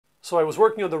So I was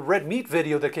working on the red meat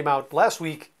video that came out last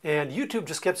week, and YouTube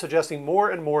just kept suggesting more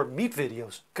and more meat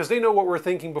videos because they know what we're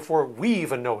thinking before we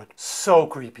even know it. So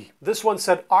creepy. This one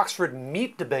said Oxford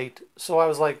meat debate, so I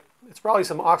was like, it's probably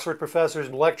some Oxford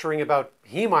professors lecturing about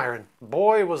heme iron.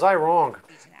 Boy, was I wrong.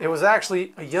 It was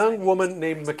actually a young woman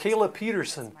named Mikhaila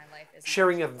Peterson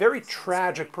sharing a very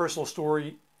tragic personal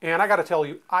story. And I gotta tell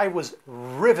you, I was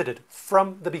riveted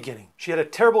from the beginning. She had a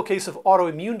terrible case of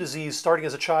autoimmune disease starting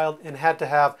as a child and had to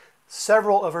have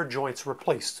several of her joints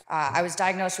replaced. I was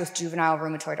diagnosed with juvenile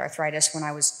rheumatoid arthritis when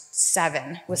I was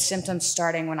 7, with symptoms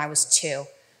starting when I was 2.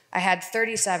 I had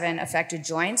 37 affected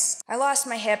joints. I lost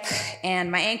my hip and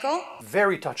my ankle.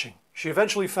 Very touching. She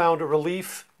eventually found a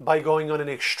relief by going on an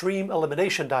extreme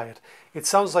elimination diet. It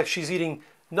sounds like she's eating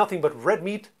nothing but red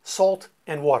meat, salt,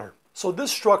 and water. So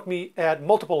this struck me at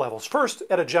multiple levels. First,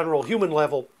 at a general human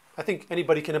level, I think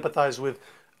anybody can empathize with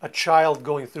a child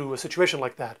going through a situation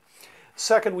like that.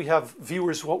 Second, we have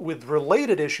viewers with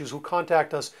related issues who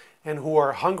contact us and who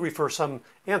are hungry for some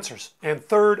answers. And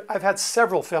third, I've had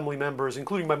several family members,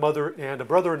 including my mother and a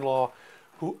brother-in-law,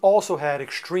 who also had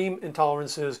extreme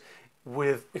intolerances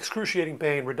with excruciating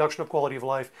pain, reduction of quality of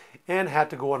life, and had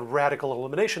to go on radical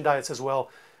elimination diets as well.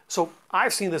 So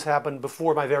I've seen this happen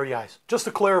before my very eyes. Just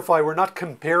to clarify, we're not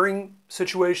comparing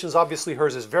situations. Obviously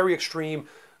hers is very extreme,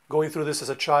 going through this as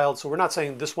a child, so we're not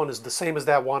saying this one is the same as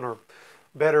that one or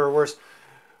better or worse.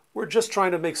 We're just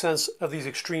trying to make sense of these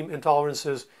extreme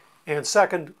intolerances. And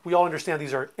second, we all understand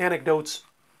these are anecdotes.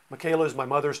 Mikhaila's, my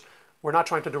mother's. We're not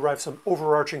trying to derive some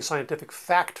overarching scientific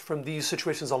fact from these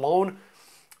situations alone.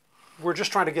 We're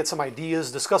just trying to get some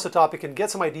ideas, discuss a topic, and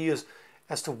get some ideas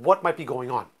as to what might be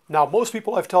going on. Now, most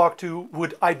people I've talked to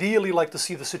would ideally like to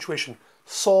see the situation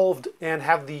solved and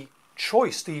have the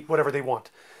choice to eat whatever they want.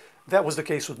 That was the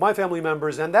case with my family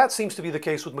members, and that seems to be the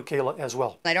case with Mikhaila as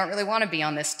well. I don't really want to be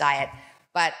on this diet,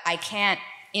 but I can't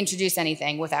introduce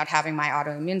anything without having my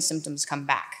autoimmune symptoms come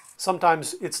back.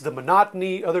 Sometimes it's the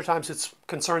monotony, other times it's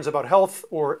concerns about health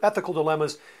or ethical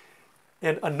dilemmas.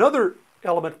 And another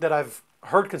element that I've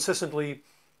heard consistently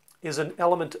is an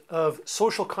element of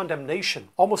social condemnation,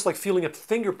 almost like feeling a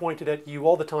finger pointed at you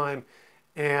all the time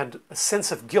and a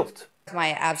sense of guilt.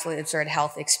 My absolutely absurd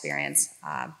health experience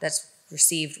that's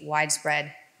received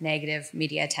widespread negative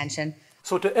media attention.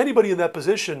 So to anybody in that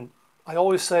position, I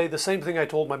always say the same thing I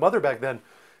told my mother back then.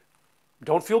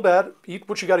 Don't feel bad, eat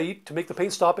what you gotta eat to make the pain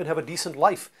stop and have a decent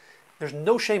life. There's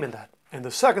no shame in that. And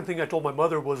the second thing I told my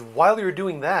mother was, while you're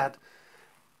doing that,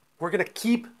 we're going to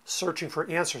keep searching for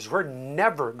answers. We're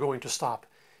never going to stop.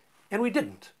 And we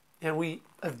didn't. And we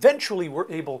eventually were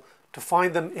able to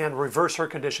find them and reverse her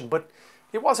condition. But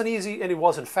it wasn't easy and it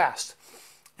wasn't fast.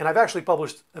 And I've actually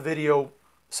published a video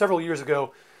several years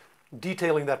ago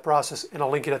detailing that process, and I'll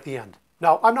link it at the end.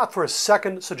 Now, I'm not for a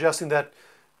second suggesting that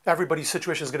everybody's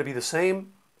situation is going to be the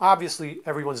same. Obviously,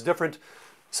 everyone's different.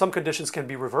 Some conditions can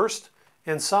be reversed,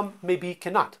 and some maybe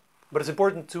cannot. But it's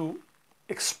important to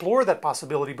explore that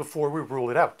possibility before we rule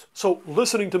it out. So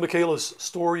listening to Mikhaila's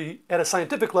story at a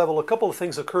scientific level, a couple of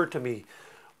things occurred to me.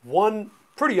 One,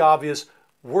 pretty obvious,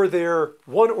 were there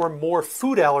one or more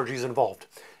food allergies involved?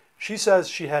 She says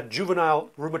she had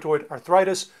juvenile rheumatoid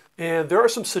arthritis, and there are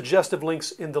some suggestive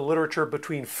links in the literature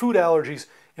between food allergies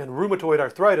and rheumatoid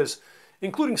arthritis,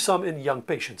 including some in young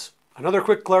patients. Another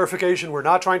quick clarification, we're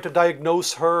not trying to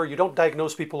diagnose her. You don't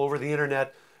diagnose people over the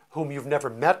internet whom you've never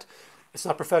met. It's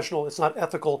not professional, it's not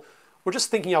ethical. We're just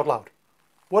thinking out loud.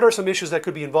 What are some issues that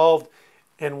could be involved,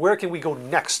 and where can we go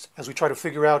next as we try to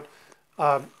figure out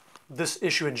this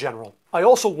issue in general? I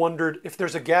also wondered if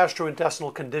there's a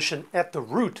gastrointestinal condition at the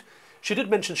root. She did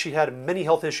mention she had many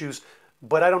health issues,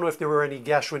 but I don't know if there were any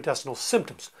gastrointestinal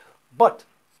symptoms. But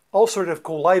ulcerative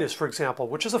colitis, for example,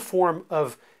 which is a form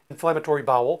of inflammatory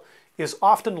bowel, is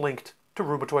often linked to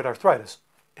rheumatoid arthritis.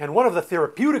 And one of the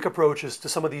therapeutic approaches to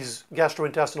some of these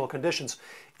gastrointestinal conditions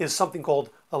is something called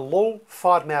a low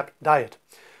FODMAP diet,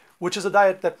 which is a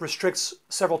diet that restricts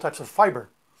several types of fiber.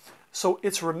 So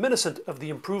it's reminiscent of the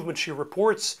improvement she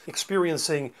reports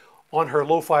experiencing on her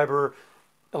low fiber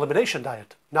elimination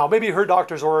diet. Now, maybe her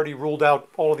doctor's already ruled out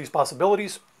all of these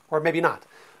possibilities, or maybe not.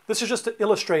 This is just to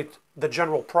illustrate the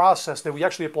general process that we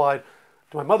actually applied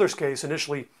to my mother's case.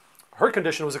 Initially, her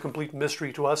condition was a complete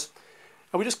mystery to us,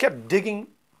 and we just kept digging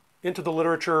into the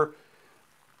literature.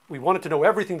 We wanted to know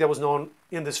everything that was known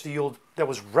in this field that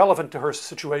was relevant to her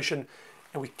situation,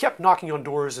 and we kept knocking on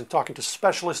doors and talking to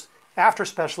specialist after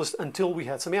specialist until we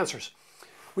had some answers.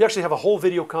 We actually have a whole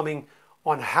video coming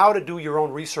on how to do your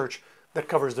own research that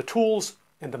covers the tools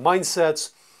and the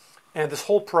mindsets and this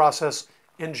whole process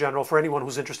in general for anyone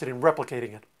who's interested in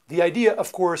replicating it. The idea,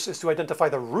 of course, is to identify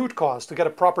the root cause, to get a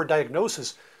proper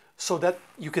diagnosis so that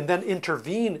you can then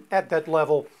intervene at that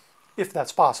level if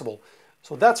that's possible.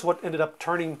 So that's what ended up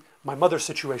turning my mother's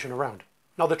situation around.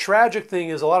 Now, the tragic thing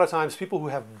is a lot of times people who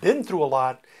have been through a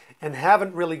lot and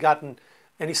haven't really gotten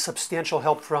any substantial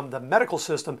help from the medical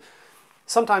system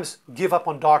sometimes give up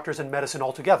on doctors and medicine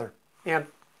altogether. And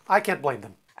I can't blame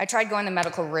them. I tried going the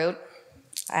medical route,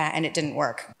 and it didn't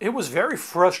work. It was very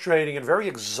frustrating and very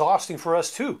exhausting for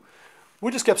us too. We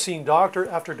just kept seeing doctor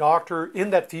after doctor in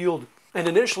that field, and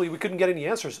initially we couldn't get any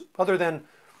answers other than,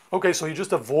 okay, so you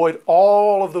just avoid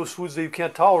all of those foods that you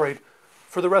can't tolerate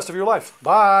for the rest of your life.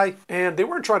 Bye. And they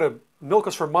weren't trying to milk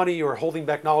us for money or holding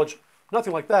back knowledge,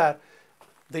 nothing like that.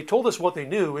 They told us what they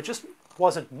knew. It just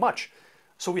wasn't much.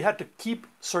 So we had to keep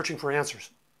searching for answers.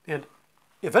 And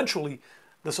eventually,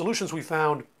 the solutions we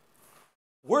found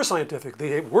were scientific.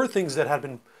 They were things that had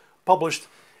been published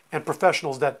and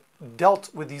professionals that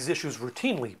dealt with these issues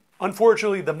routinely.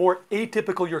 Unfortunately, the more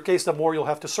atypical your case, the more you'll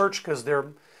have to search because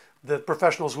the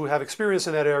professionals who have experience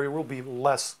in that area will be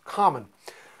less common.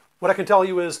 What I can tell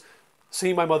you is,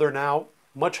 seeing my mother now,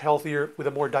 much healthier, with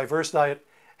a more diverse diet,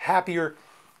 happier,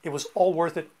 it was all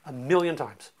worth it a million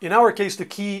times. In our case, the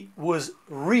key was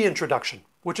reintroduction,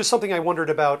 which is something I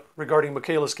wondered about regarding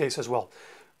Mikhaila's case as well.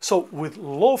 So with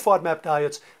low FODMAP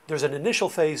diets, there's an initial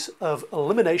phase of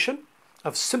elimination,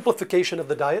 of simplification of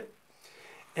the diet,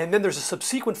 and then there's a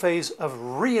subsequent phase of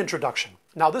reintroduction.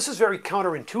 Now, this is very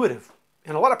counterintuitive,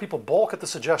 and a lot of people balk at the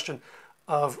suggestion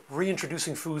of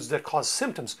reintroducing foods that cause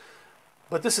symptoms.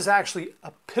 But this is actually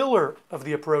a pillar of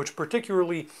the approach,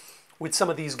 particularly with some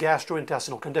of these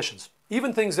gastrointestinal conditions.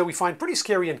 Even things that we find pretty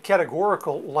scary and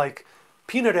categorical, like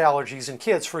peanut allergies in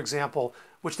kids, for example,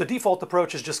 which the default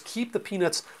approach is just keep the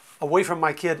peanuts away from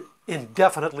my kid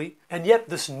indefinitely. And yet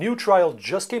this new trial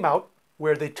just came out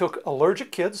where they took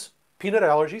allergic kids, peanut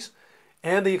allergies,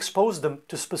 and they exposed them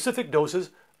to specific doses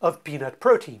of peanut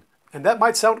protein. And that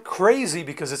might sound crazy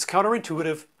because it's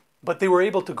counterintuitive, but they were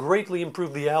able to greatly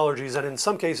improve the allergies, and in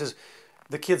some cases,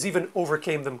 the kids even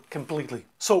overcame them completely.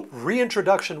 So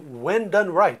reintroduction, when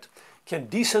done right, can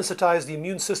desensitize the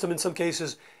immune system in some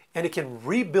cases, and it can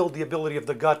rebuild the ability of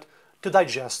the gut to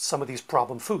digest some of these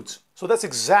problem foods. So that's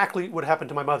exactly what happened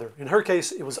to my mother. In her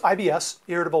case, it was IBS,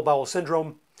 irritable bowel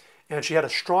syndrome, and she had a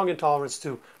strong intolerance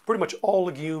to pretty much all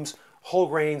legumes, whole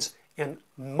grains, and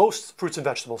most fruits and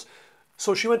vegetables.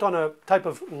 So she went on a type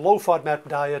of low FODMAP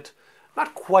diet,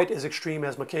 not quite as extreme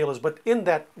as Mikhaila's, but in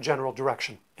that general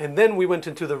direction. And then we went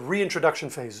into the reintroduction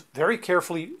phase, very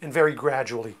carefully and very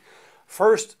gradually.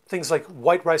 First, things like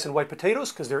white rice and white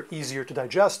potatoes, because they're easier to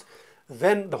digest.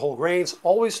 Then the whole grains,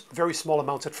 always very small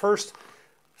amounts at first.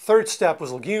 Third step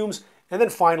was legumes, and then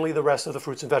finally the rest of the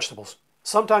fruits and vegetables.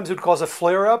 Sometimes it would cause a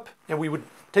flare-up, and we would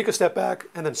take a step back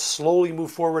and then slowly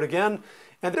move forward again.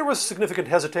 And there was significant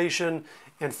hesitation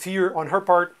and fear on her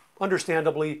part,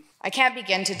 understandably. I can't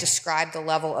begin to describe the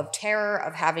level of terror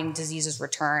of having diseases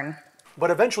return. But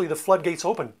eventually the floodgates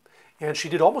opened, and she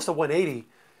did almost a 180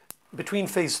 between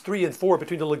phase 3 and 4,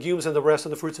 between the legumes and the rest of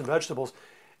the fruits and vegetables.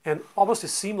 And almost it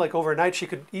seemed like overnight she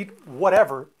could eat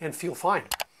whatever and feel fine.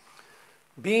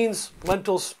 Beans,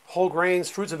 lentils, whole grains,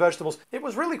 fruits and vegetables, it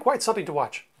was really quite something to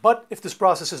watch. But if this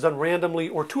process is done randomly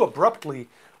or too abruptly,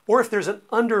 or if there's an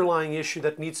underlying issue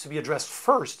that needs to be addressed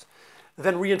first,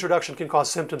 then reintroduction can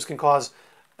cause symptoms, can cause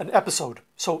an episode.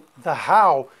 So the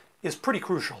how is pretty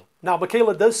crucial. Now,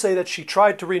 Mikhaila does say that she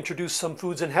tried to reintroduce some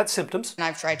foods and had symptoms. And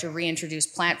I've tried to reintroduce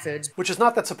plant foods, Which is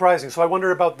not that surprising, so I wonder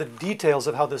about the details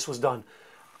of how this was done.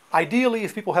 Ideally,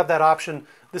 if people have that option,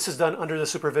 this is done under the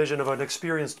supervision of an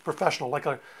experienced professional, like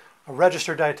a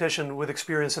registered dietitian with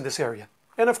experience in this area.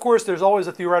 And of course, there's always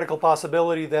a theoretical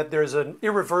possibility that there's an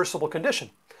irreversible condition.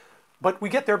 But we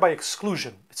get there by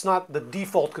exclusion. It's not the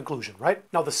default conclusion, right?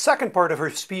 Now, the second part of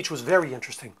her speech was very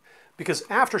interesting because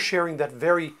after sharing that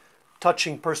very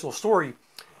touching personal story,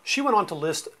 she went on to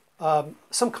list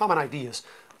some common ideas.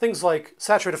 Things like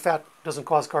saturated fat doesn't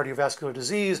cause cardiovascular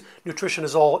disease, nutrition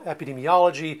is all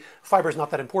epidemiology, fiber is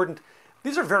not that important.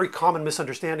 These are very common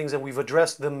misunderstandings and we've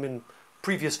addressed them in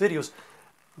previous videos.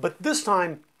 But this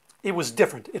time, it was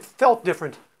different. It felt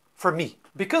different for me.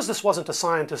 Because this wasn't a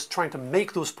scientist trying to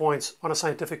make those points on a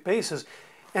scientific basis,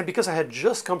 and because I had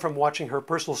just come from watching her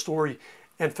personal story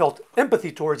and felt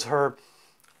empathy towards her,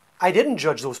 I didn't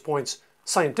judge those points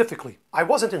scientifically. I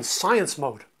wasn't in science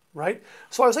mode, right?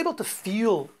 So I was able to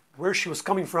feel where she was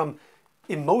coming from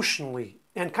emotionally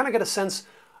and kind of get a sense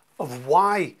of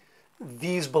why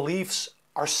these beliefs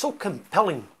are so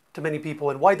compelling to many people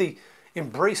and why they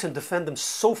embrace and defend them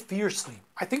so fiercely.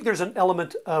 I think there's an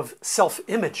element of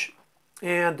self-image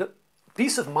and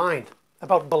peace of mind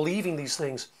about believing these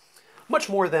things, much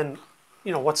more than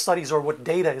what studies or what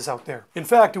data is out there. In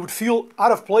fact, it would feel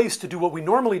out of place to do what we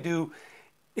normally do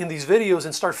in these videos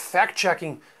and start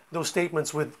fact-checking those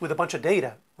statements with a bunch of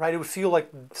data, right? It would feel like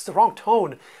it's the wrong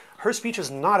tone. Her speech is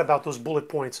not about those bullet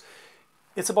points.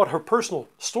 It's about her personal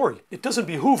story. It doesn't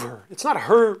behoove her. It's not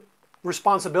her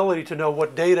responsibility to know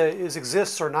what data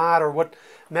exists or not, or what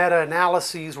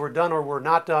meta-analyses were done or were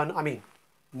not done. I mean,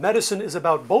 medicine is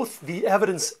about both the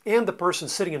evidence and the person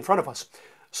sitting in front of us.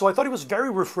 So I thought it was very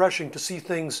refreshing to see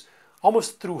things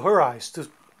almost through her eyes, to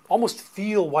almost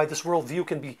feel why this worldview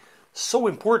can be so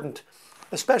important,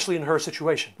 especially in her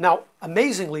situation. Now,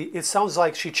 amazingly, it sounds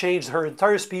like she changed her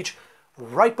entire speech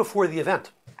right before the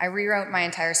event. I rewrote my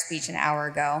entire speech an hour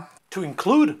ago. To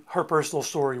include her personal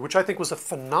story, which I think was a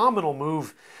phenomenal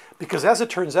move, because as it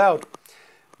turns out,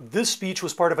 this speech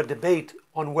was part of a debate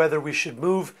on whether we should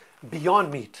move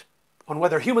beyond meat, on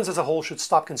whether humans as a whole should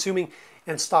stop consuming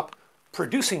and stop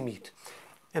producing meat.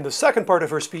 And the second part of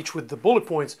her speech with the bullet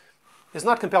points is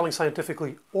not compelling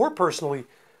scientifically or personally,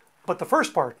 but the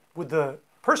first part with the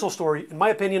personal story, in my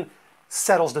opinion,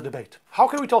 settles the debate. How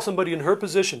can we tell somebody in her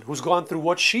position, who's gone through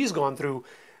what she's gone through,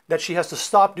 that she has to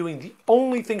stop doing the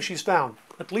only thing she's found,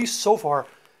 at least so far,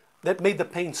 that made the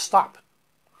pain stop?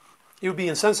 It would be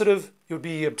insensitive, it would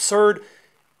be absurd,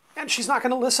 and she's not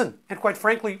going to listen. And quite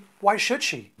frankly, why should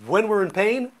she? When we're in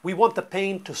pain, we want the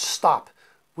pain to stop.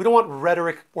 We don't want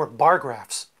rhetoric or bar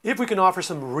graphs. If we can offer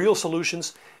some real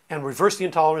solutions and reverse the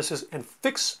intolerances and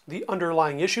fix the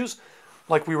underlying issues,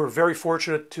 like we were very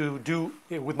fortunate to do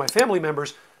with my family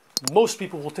members, most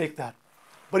people will take that.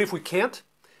 But if we can't,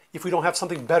 if we don't have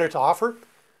something better to offer,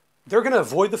 they're going to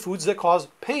avoid the foods that cause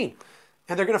pain.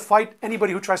 And they're going to fight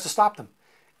anybody who tries to stop them.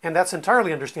 And that's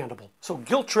entirely understandable. So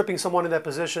guilt-tripping someone in that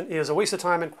position is a waste of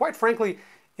time, and quite frankly,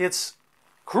 it's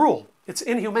cruel. It's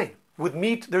inhumane. With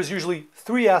meat, there's usually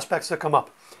three aspects that come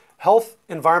up: health,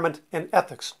 environment, and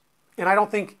ethics. And I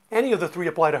don't think any of the three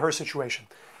apply to her situation.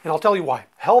 And I'll tell you why.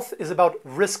 Health is about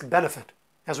risk-benefit,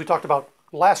 as we talked about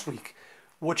last week.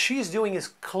 What she's doing is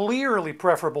clearly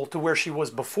preferable to where she was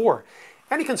before.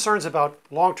 Any concerns about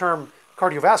long-term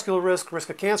cardiovascular risk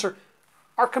of cancer,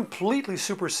 are completely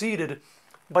superseded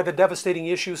by the devastating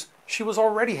issues she was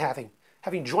already having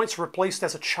joints replaced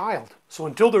as a child. So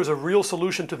until there's a real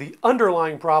solution to the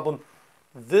underlying problem,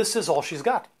 this is all she's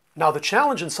got. Now, the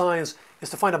challenge in science is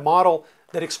to find a model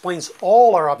that explains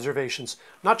all our observations,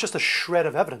 not just a shred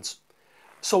of evidence.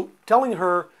 So telling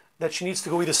her that she needs to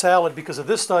go eat a salad because of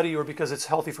this study or because it's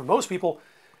healthy for most people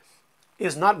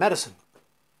is not medicine.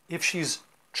 If she's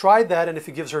tried that and if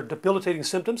it gives her debilitating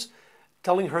symptoms,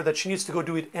 telling her that she needs to go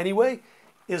do it anyway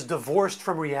is divorced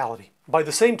from reality. By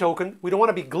the same token, we don't want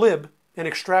to be glib and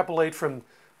extrapolate from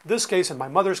this case and my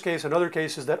mother's case and other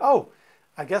cases that, oh,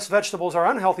 I guess vegetables are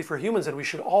unhealthy for humans and we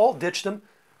should all ditch them.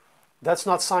 That's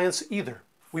not science either.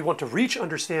 We want to reach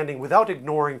understanding without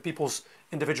ignoring people's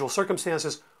individual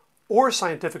circumstances or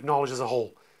scientific knowledge as a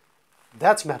whole.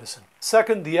 That's medicine.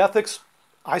 Second, the ethics.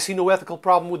 I see no ethical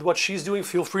problem with what she's doing.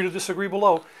 Feel free to disagree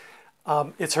below.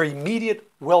 It's her immediate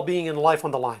well-being and life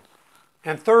on the line.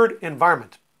 And third,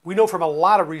 environment. We know from a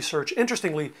lot of research,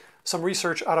 interestingly, some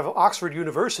research out of Oxford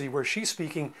University where she's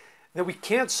speaking, that we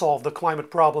can't solve the climate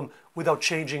problem without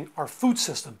changing our food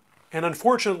system. And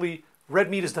unfortunately, red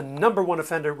meat is the #1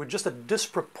 offender with just a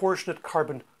disproportionate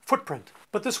carbon footprint.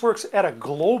 But this works at a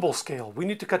global scale. We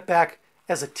need to cut back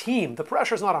as a team. The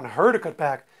pressure's not on her to cut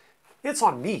back, it's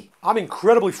on me. I'm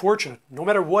incredibly fortunate. No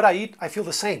matter what I eat, I feel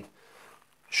the same.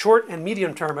 Short and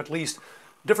medium term at least,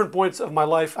 different points of my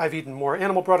life, I've eaten more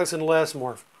animal products and less,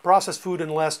 more processed food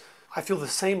and less. I feel the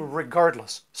same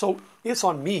regardless. So it's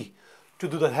on me to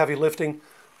do the heavy lifting,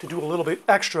 to do a little bit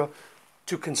extra,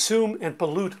 to consume and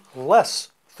pollute less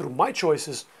through my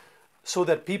choices so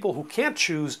that people who can't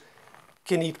choose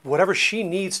can eat whatever she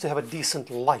needs to have a decent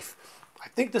life. I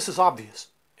think this is obvious.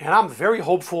 And I'm very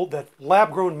hopeful that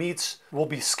lab-grown meats will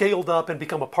be scaled up and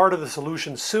become a part of the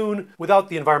solution soon without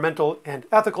the environmental and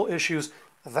ethical issues.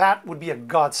 That would be a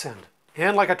godsend.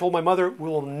 And like I told my mother, we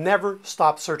will never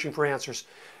stop searching for answers.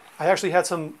 I actually had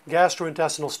some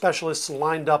gastrointestinal specialists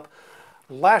lined up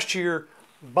last year,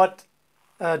 but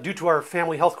due to our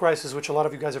family health crisis, which a lot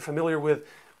of you guys are familiar with,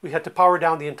 we had to power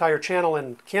down the entire channel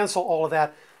and cancel all of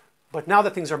that. But now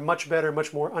that things are much better,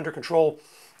 much more under control,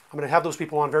 I'm going to have those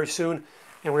people on very soon,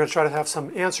 and we're going to try to have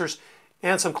some answers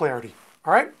and some clarity.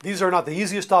 All right? These are not the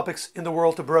easiest topics in the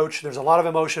world to broach. There's a lot of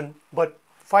emotion, but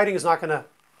fighting is not going to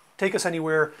take us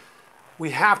anywhere.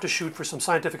 We have to shoot for some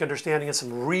scientific understanding and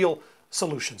some real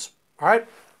solutions. All right?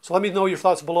 So let me know your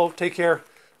thoughts below. Take care.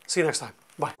 See you next time.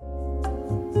 Bye.